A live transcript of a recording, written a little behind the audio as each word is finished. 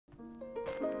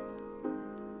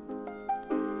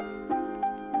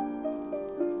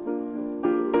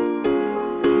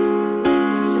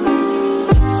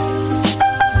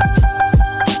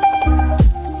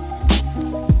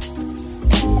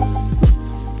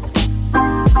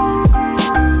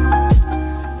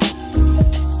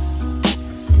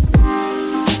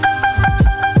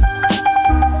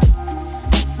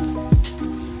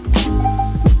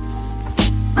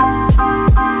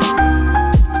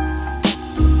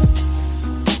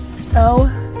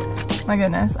Oh my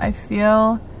goodness, I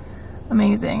feel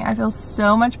amazing. I feel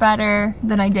so much better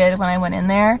than I did when I went in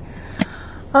there.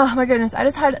 Oh my goodness, I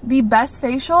just had the best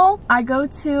facial. I go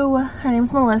to, her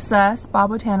name's Melissa, Spa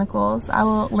Botanicals. I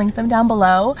will link them down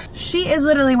below. She is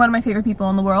literally one of my favorite people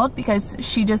in the world because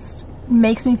she just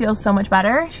makes me feel so much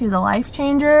better. She's a life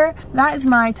changer. That is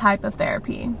my type of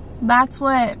therapy. That's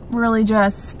what really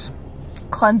just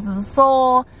cleanses the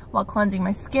soul while cleansing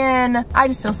my skin. I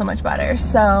just feel so much better.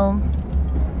 So,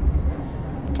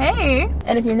 hey.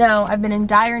 And if you know, I've been in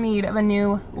dire need of a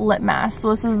new lip mask.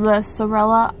 So this is the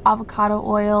Sorella Avocado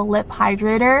Oil Lip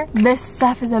Hydrator. This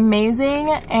stuff is amazing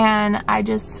and I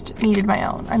just needed my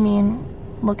own. I mean,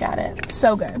 look at it.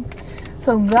 So good.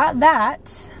 So got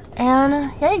that.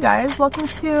 And yeah, you guys, welcome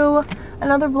to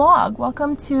another vlog.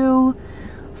 Welcome to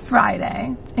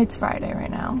Friday. It's Friday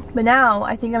right now. But now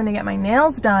I think I'm gonna get my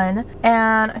nails done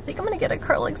and I think I'm gonna get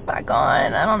acrylics back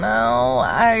on. I don't know.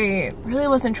 I really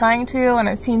wasn't trying to, and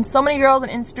I've seen so many girls on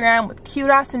Instagram with cute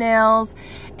ass nails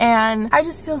and I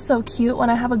just feel so cute when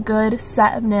I have a good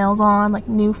set of nails on, like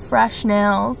new fresh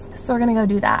nails. So we're gonna go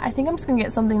do that. I think I'm just gonna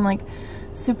get something like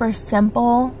super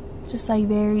simple, just like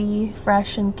very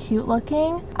fresh and cute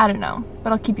looking. I don't know,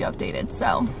 but I'll keep you updated.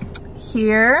 So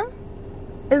here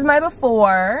is my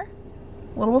before,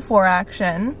 a little before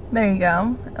action. There you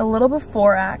go, a little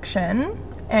before action,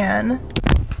 and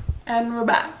we're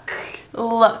back.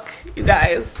 Look, you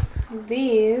guys,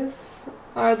 these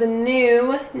are the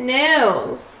new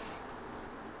nails.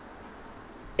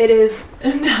 It is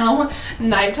now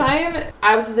nighttime.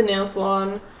 I was at the nail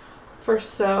salon for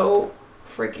so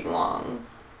freaking long.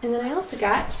 And then I also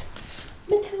got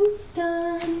my toes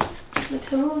done. My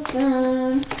toes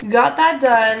done. Got that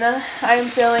done. I'm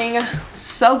feeling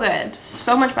so good.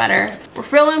 So much better. We're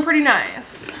feeling pretty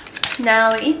nice.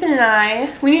 Now Ethan and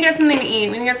I, we need to get something to eat.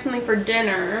 We need to get something for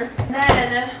dinner. And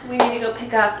then we need to go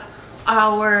pick up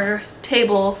our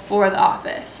table for the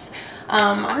office.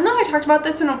 I don't know if I talked about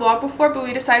this in a vlog before, but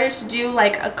we decided to do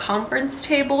like a conference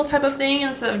table type of thing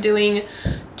instead of doing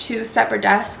 2 separate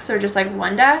desks or just like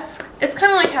one desk. It's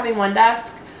kind of like having one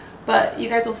desk, but you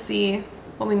guys will see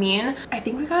what we mean. I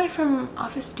think we got it from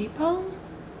Office Depot.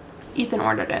 Ethan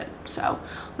ordered it, so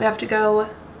we have to go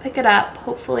pick it up.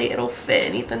 Hopefully it'll fit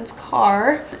in Ethan's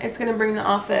car. It's gonna bring the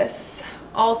office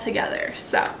all together.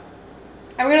 So,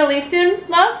 are we gonna leave soon,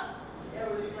 love? Yeah,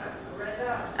 we're leaving right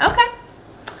now. Okay.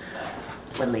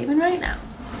 We're leaving right now.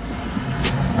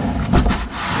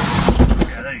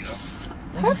 Yeah, there you go.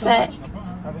 Perfect.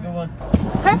 Have a good one.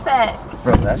 Perfect.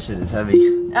 Bro, that shit is heavy.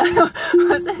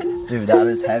 Was it? Dude, that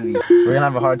is heavy. We're gonna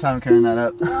have a hard time carrying that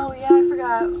up. Oh yeah, I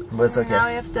forgot. But it's okay. Now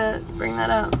we have to bring that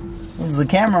up. There's the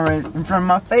camera right in front of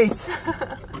my face.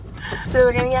 So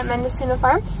we're gonna get Mendocino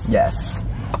Farms? Yes.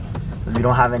 We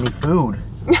don't have any food.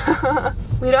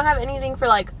 We don't have anything for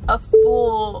like a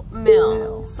full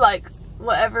meal. So like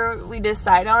whatever we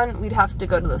decide on, we'd have to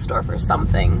go to the store for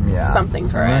something. Yeah. Something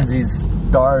for it. Lindsay's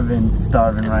starving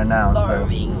right now.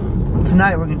 Starving. So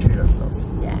tonight we're gonna treat ourselves.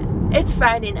 Yeah. It's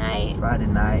Friday night. It's Friday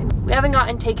night. We haven't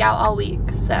gotten takeout all week,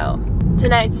 so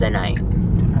tonight's the night.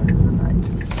 Tonight is the night.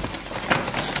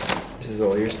 This is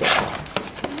all your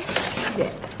stuff.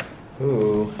 Yeah.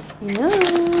 Ooh.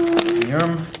 Yum.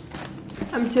 Yum.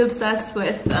 I'm too obsessed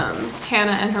with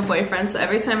Hannah and her boyfriend, so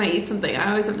every time I eat something, I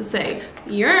always have to say,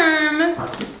 yum.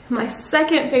 My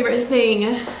second favorite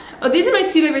thing, oh, these are my 2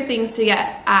 favorite things to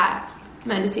get at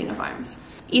Mendocino Farms.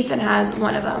 Ethan has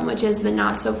one of them, which is the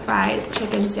not-so-fried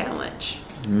chicken sandwich.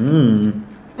 Mmm.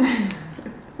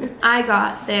 I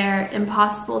got their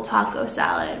Impossible Taco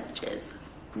Salad, which is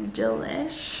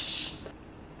delish.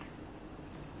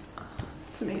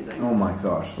 It's amazing. Oh my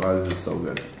gosh, wow, this is so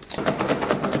good.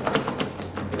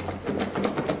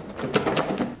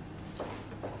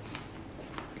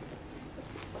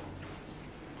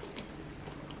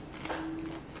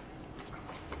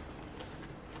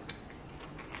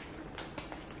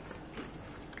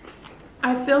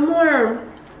 I feel more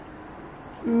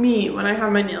me when I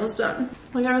have my nails done.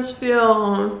 Like I just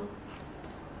feel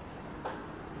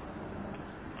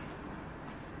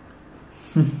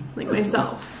like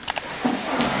myself.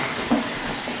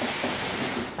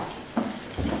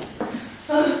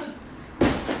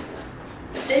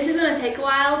 This is gonna take a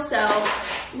while, so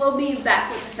we'll be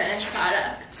back with the finished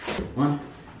product. 1,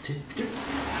 2, 3.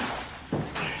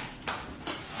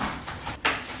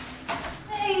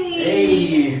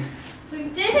 Hey! We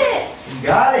did it! You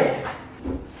got it!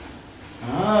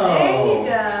 Oh! There you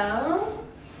go.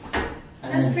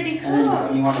 That's pretty cool. And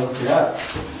then you want to lift it up.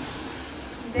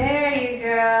 There you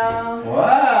go.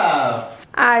 Wow!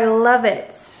 I love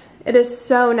it. It is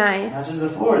so nice. Matches the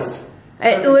floors.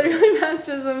 It literally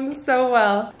matches them so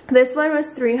well. This one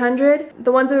was $300.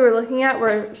 The ones we were looking at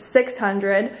were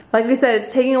 $600. Like we said,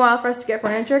 it's taking a while for us to get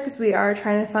furniture because we are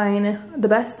trying to find the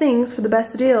best things for the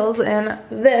best deals, and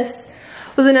this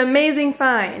was an amazing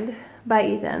find by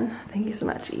Ethan. Thank you so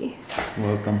much, E.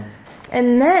 Welcome.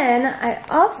 And then I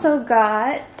also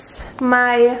got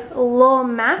my little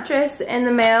mattress in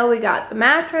the mail. We got the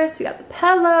mattress, we got the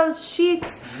pillows, sheets,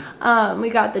 we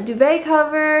got the duvet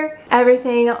cover,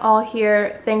 everything all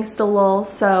here thanks to Lowell.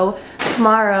 So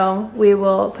tomorrow we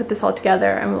will put this all together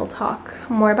and we'll talk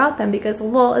more about them because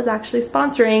Lowell is actually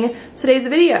sponsoring today's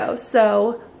video.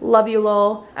 So love you,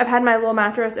 Lowell. I've had my little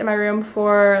mattress in my room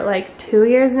for like 2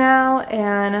 years now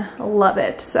and love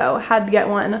it. So had to get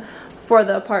one for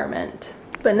the apartment.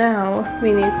 But now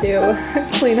we need to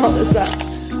clean all this up.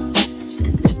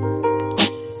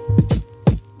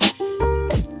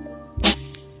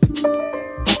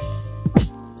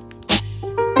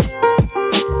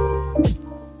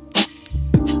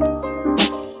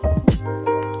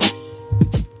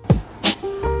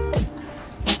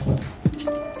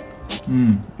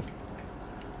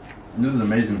 This is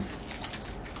amazing.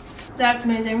 That's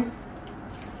amazing.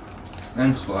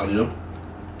 And Claudio.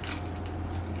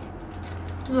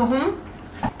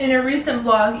 In a recent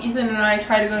vlog, Ethan and I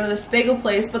tried to go to this bagel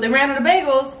place, but they ran out of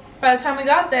bagels by the time we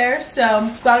got there.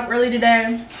 So got up early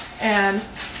today and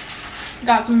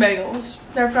got some bagels.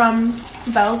 They're from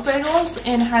Bell's Bagels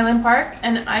in Highland Park,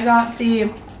 and I got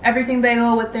the everything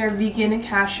bagel with their vegan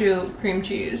cashew cream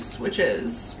cheese, which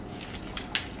is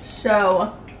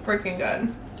so freaking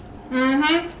good.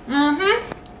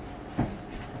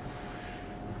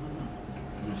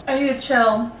 I need to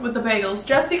chill with the bagels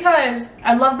just because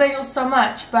I love bagels so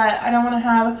much, but I don't want to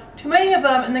have too many of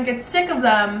them and then get sick of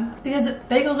them because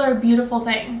bagels are a beautiful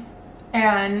thing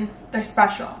and they're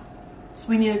special. So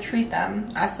we need to treat them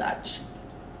as such.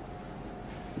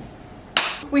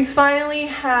 We finally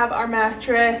have our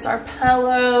mattress, our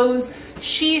pillows,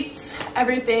 sheets,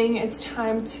 everything. It's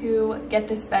time to get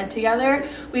this bed together.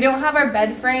 We don't have our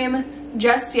bed frame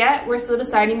just yet. We're still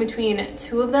deciding between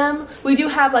two of them. We do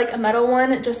have like a metal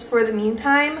one just for the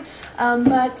meantime,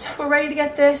 but we're ready to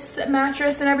get this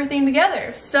mattress and everything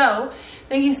together. So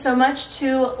thank you so much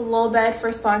to Lowell Bed for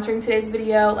sponsoring today's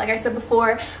video. Like I said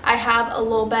before, I have a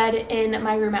Lowell Bed in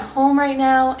my room at home right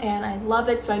now and I love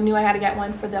it, so I knew I had to get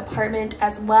one for the apartment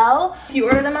as well. If you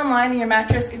order them online and your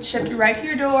mattress gets shipped right to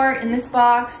your door in this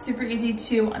box, super easy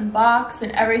to unbox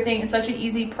and everything. It's such an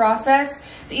easy process.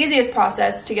 The easiest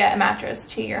process to get a mattress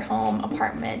to your home,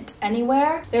 apartment,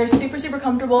 anywhere. They're super, super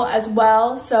comfortable as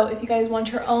well. So if you guys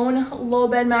want your own Lowell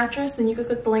Bed mattress, then you can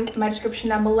click the link in my description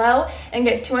down below and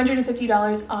get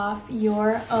 $250 off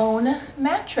your own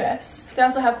mattress. They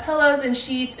also have pillows and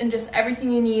sheets and just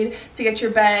everything you need to get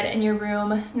your bed and your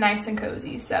room nice and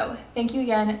cozy. So thank you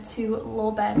again to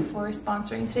Lowell Bed for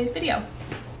sponsoring today's video.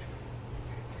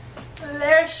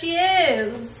 There she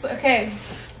is. Okay,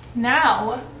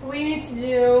 now we need to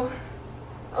do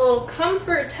a little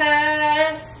comfort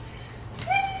test.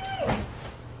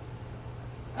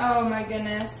 Oh my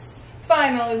goodness.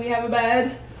 Finally we have a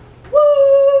bed. Woo!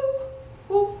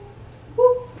 Woo!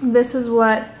 Woo! This is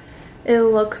what it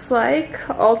looks like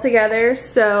all together.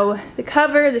 So the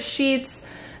cover, the sheets,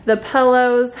 the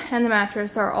pillows, and the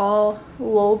mattress are all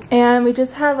Lowell. And we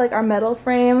just have like our metal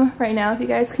frame right now, if you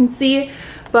guys can see,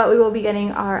 but we will be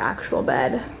getting our actual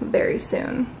bed very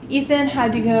soon. Ethan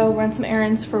had to go run some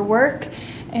errands for work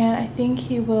and I think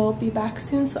he will be back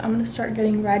soon, so I'm gonna start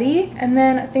getting ready. And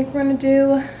then I think we're gonna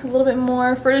do a little bit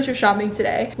more furniture shopping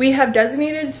today. We have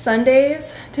designated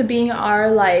Sundays to being our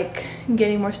like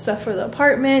getting more stuff for the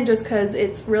apartment, just because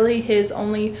it's really his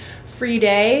only free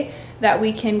day that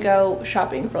we can go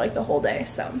shopping for like the whole day.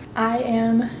 So I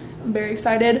am very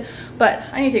excited, but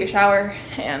I need to take a shower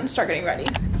and start getting ready.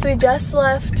 So we just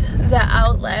left the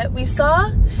outlet.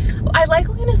 I like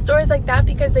going to stores like that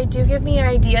because they do give me an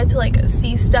idea to like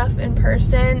see stuff in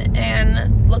person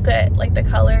and look at like the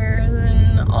colors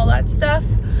and all that stuff.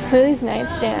 Look at these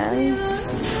nightstands.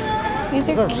 These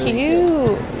are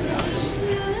cute.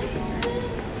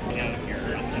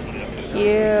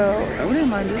 Cute. I wouldn't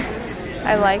mind this.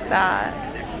 I like that.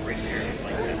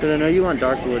 Because I know you want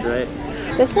dark wood, right?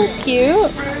 This one's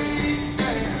cute.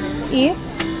 E?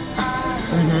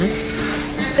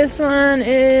 This one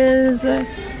is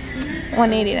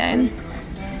 $189.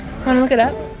 Wanna look it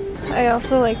up? I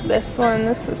also like this one.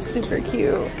 This is super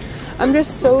cute. I'm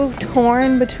just so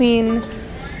torn between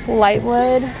light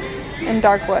wood and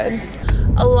dark wood.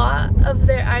 A lot of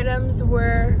their items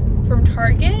were from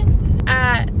Target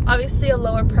at obviously a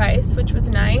lower price, which was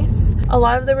nice. a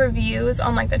lot of the reviews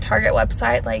on like the Target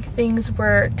website, like things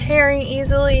were tearing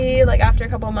easily, like after a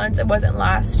couple of months it wasn't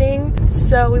lasting.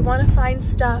 So we want to find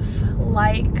stuff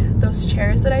like those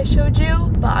chairs that I showed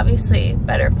you, but obviously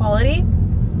better quality.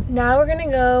 Now we're gonna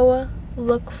go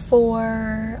look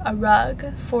for a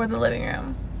rug for the living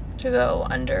room to go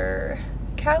under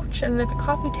the couch and at the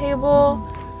coffee table.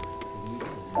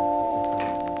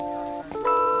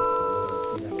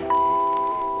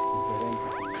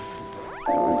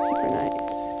 That one's super nice.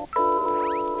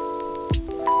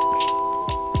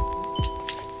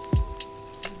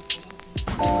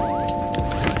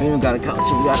 We even got a couch,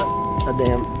 we got a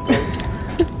damn couch.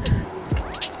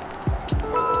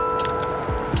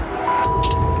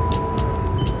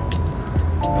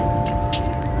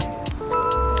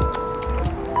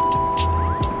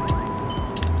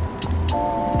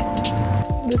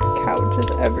 This couch is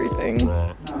everything.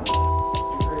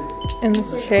 And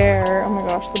this chair, oh my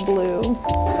gosh, the blue.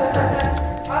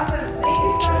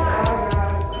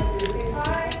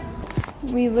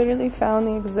 We literally found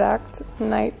the exact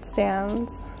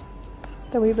nightstands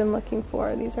that we've been looking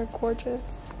for. These are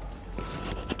gorgeous.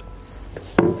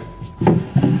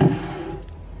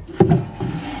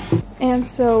 And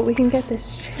so we can get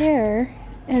this chair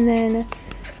and then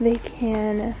they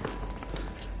can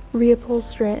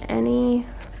reupholster it any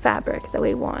fabric that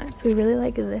we want. So we really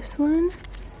like this one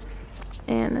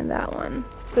and that one.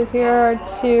 So here are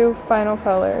two final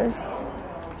colors.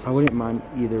 I wouldn't mind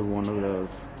either one of those.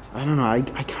 I don't know, I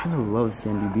kind of love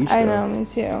Sandy Beach though. I know, me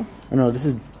too. Oh no, this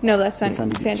is... No, that's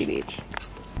Sandy Beach.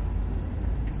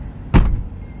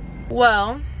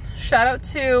 Well, shout out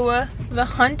to the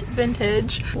Hunt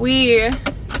Vintage. We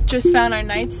just found our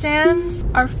nightstands,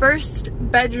 our first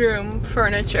bedroom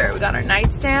furniture. We got our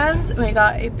nightstands and we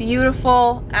got a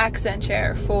beautiful accent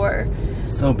chair for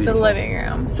the living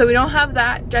room. So we don't have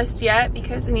that just yet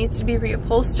because it needs to be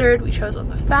reupholstered. We chose on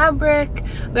the fabric.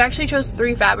 We actually chose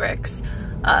 3 fabrics,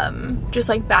 just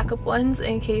like backup ones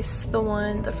in case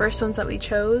the first ones that we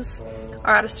chose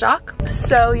are out of stock.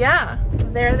 So yeah,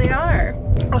 there they are.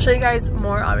 I'll show you guys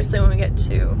more obviously when we get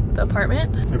to the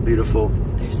apartment. They're beautiful.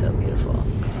 They're so beautiful.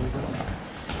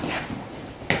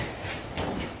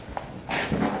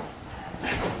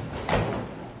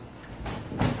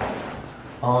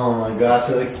 Oh my gosh,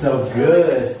 it looks so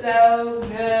good. So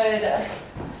good.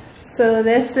 So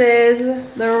this is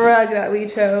the rug that we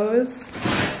chose.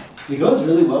 It goes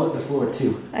really well with the floor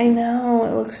too. I know,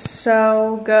 it looks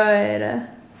so good.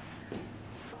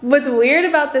 What's weird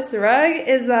about this rug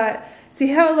is that, see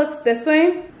how it looks this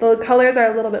way? The colors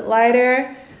are a little bit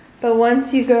lighter, but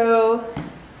once you go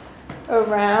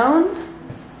around,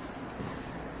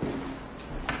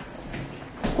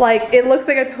 like it looks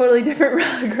like a totally different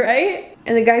rug, right?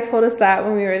 And the guy told us that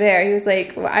when we were there. He was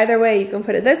like, well, either way, you can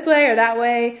put it this way or that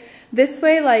way. This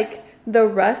way, like the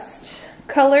rust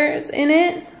colors in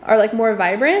it are like more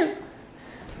vibrant.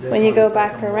 When you go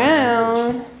back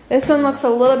around, this one looks a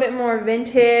little bit more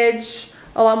vintage,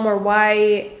 a lot more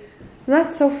white. Isn't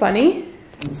that so funny?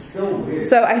 It's so weird.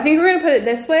 So I think we're gonna put it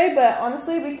this way, but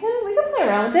honestly, we can play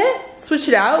around with it. Switch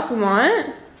it out if we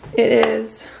want. It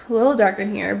is a little dark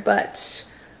in here, but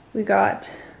we got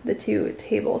the 2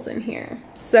 tables in here.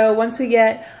 So once we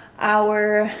get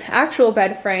our actual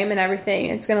bed frame and everything,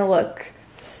 it's gonna look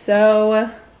so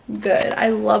good. I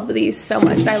love these so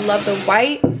much. And I love the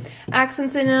white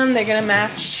accents in them. They're gonna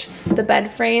match the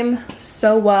bed frame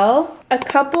so well. A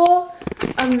couple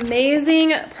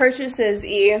amazing purchases,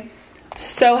 E.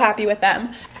 So happy with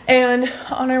them. And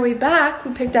on our way back,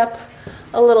 we picked up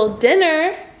a little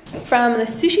dinner from the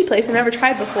sushi place I've never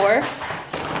tried before.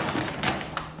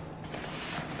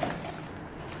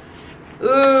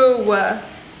 Ooh.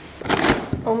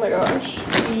 Oh my gosh.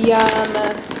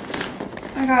 Yum.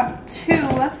 I got 2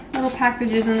 little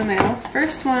packages in the mail.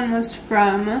 First one was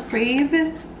from Brave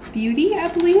Beauty, I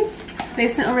believe. They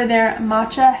sent over their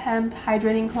matcha hemp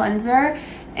hydrating cleanser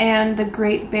and the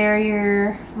Great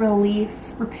Barrier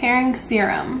Relief repairing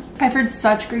serum. I've heard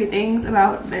such great things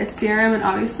about this serum, and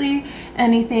obviously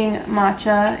anything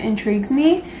matcha intrigues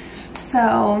me.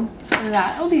 So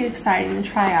that'll be exciting to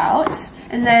try out.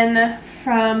 And then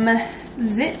from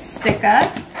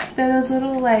Zitsticka, they're those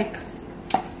little like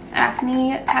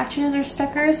acne patches or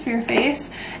stickers for your face,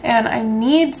 and I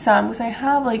need some because I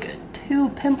have like 2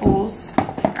 pimples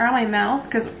around my mouth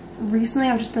because recently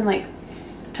I've just been like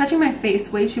touching my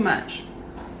face way too much.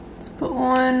 Let's put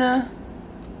one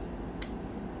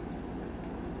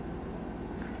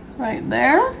right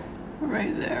there,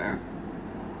 right there.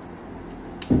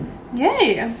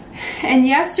 Yay! And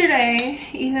yesterday,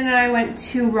 Ethan and I went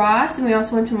to Ross, and we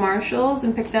also went to Marshall's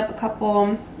and picked up a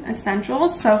couple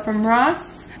essentials. So from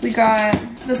Ross, We got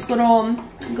this little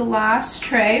glass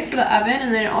tray for the oven,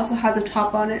 and then it also has a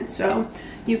top on it, so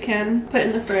you can put it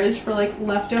in the fridge for like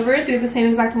leftovers. We have the same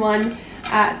exact one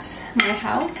at my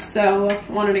house, so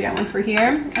I wanted to get one for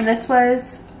here. And this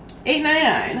was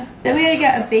 $8.99. Then we had to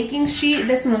get a baking sheet.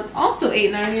 This one was also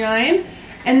 $8.99,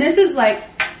 and this is like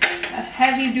a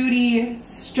heavy duty,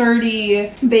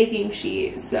 sturdy baking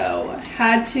sheet, so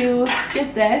had to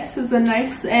get this. It's a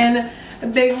nice and a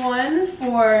big one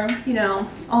for, you know,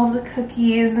 all the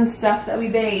cookies and stuff that we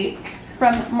bake.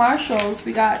 From Marshall's,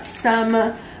 we got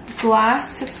some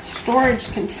glass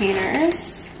storage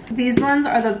containers. These ones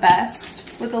are the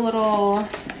best, with the little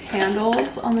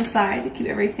handles on the side to keep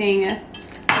everything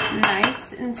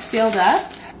nice and sealed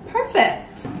up.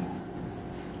 Perfect.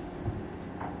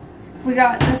 We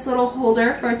got this little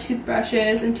holder for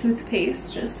toothbrushes and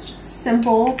toothpaste, just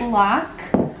simple black.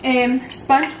 A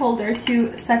sponge holder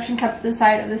to section cup to the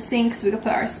side of the sink so we could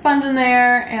put our sponge in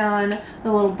there and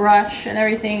the little brush and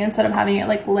everything instead of having it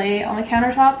like lay on the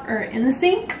countertop or in the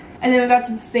sink. And then we got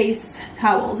some face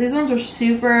towels. These ones were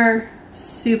super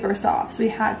soft, so we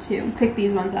had to pick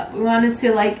these ones up. We wanted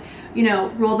to, like, you know,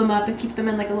 roll them up and keep them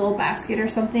in like a little basket or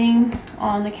something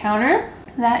on the counter.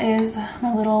 That is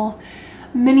my little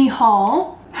mini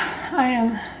haul. I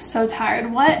am so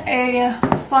tired. What a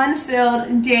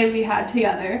fun-filled day we had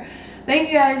together. Thank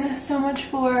you guys so much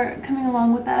for coming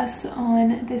along with us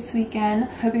on this weekend.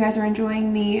 Hope you guys are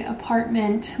enjoying the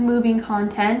apartment moving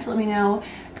content. Let me know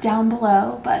down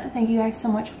below. But thank you guys so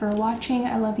much for watching.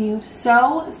 I love you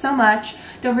so much.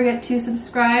 Don't forget to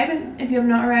subscribe if you have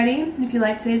not already, if you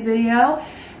liked today's video.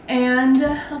 And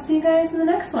I'll see you guys in the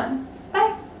next one.